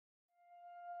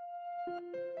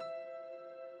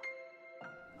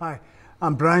Hi,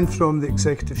 I'm Brian from the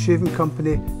Executive Shaving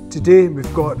Company. Today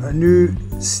we've got a new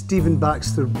Stef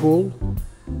Baxter Bowl,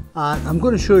 and I'm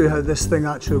going to show you how this thing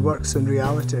actually works in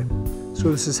reality.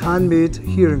 So this is handmade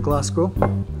here in Glasgow.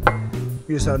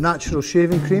 We use our natural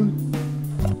shaving cream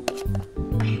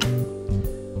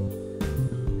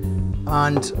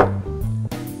and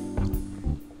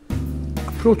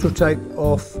a prototype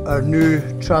of our new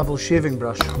travel shaving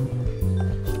brush.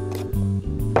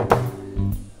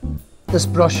 This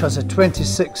brush has a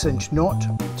 26mm knot,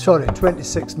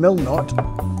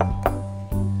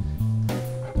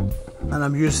 and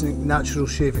I'm using natural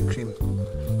shaving cream.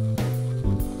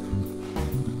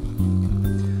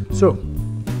 So,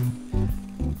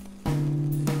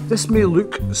 this may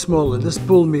look smaller, this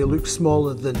bowl may look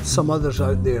smaller than some others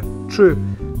out there, true,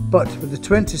 but with the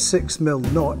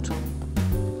 26mm knot,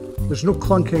 there's no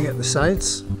clunking at the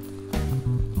sides.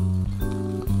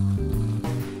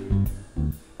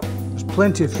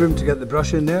 Plenty of room to get the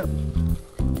brush in there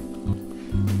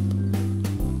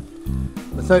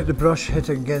without the brush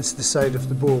hitting against the side of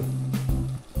the bowl.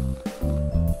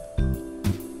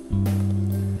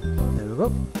 There we go.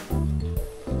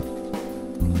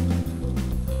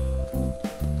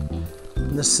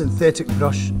 And this synthetic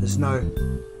brush is now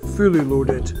fully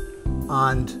loaded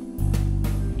and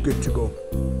good to go.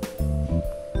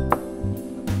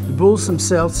 The bowls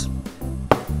themselves,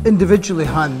 individually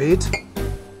handmade.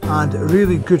 And a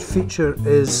really good feature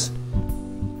is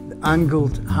the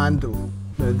angled handle.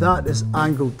 Now that is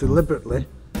angled deliberately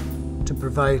to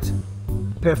provide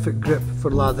perfect grip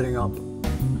for lathering up.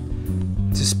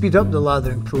 To speed up the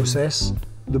lathering process,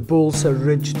 the bowls are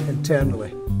ridged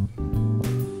internally.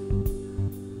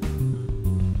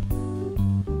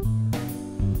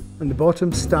 And the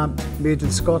bottom stamped made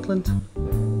in Scotland.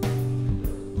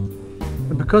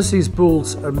 And because these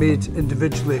bowls are made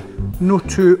individually, no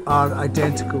two are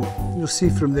identical. You'll see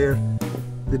from there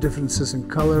the differences in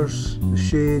colours, the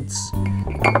shades.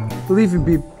 There'll even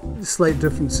be slight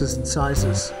differences in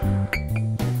sizes.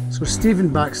 So Stef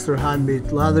Baxter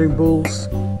handmade lathering bowls,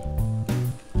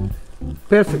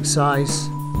 perfect size,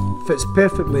 fits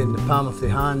perfectly in the palm of the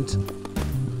hand,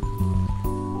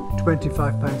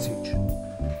 £25 each.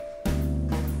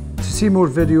 To see more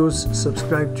videos,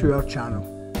 subscribe to our channel.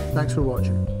 Thanks for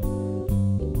watching.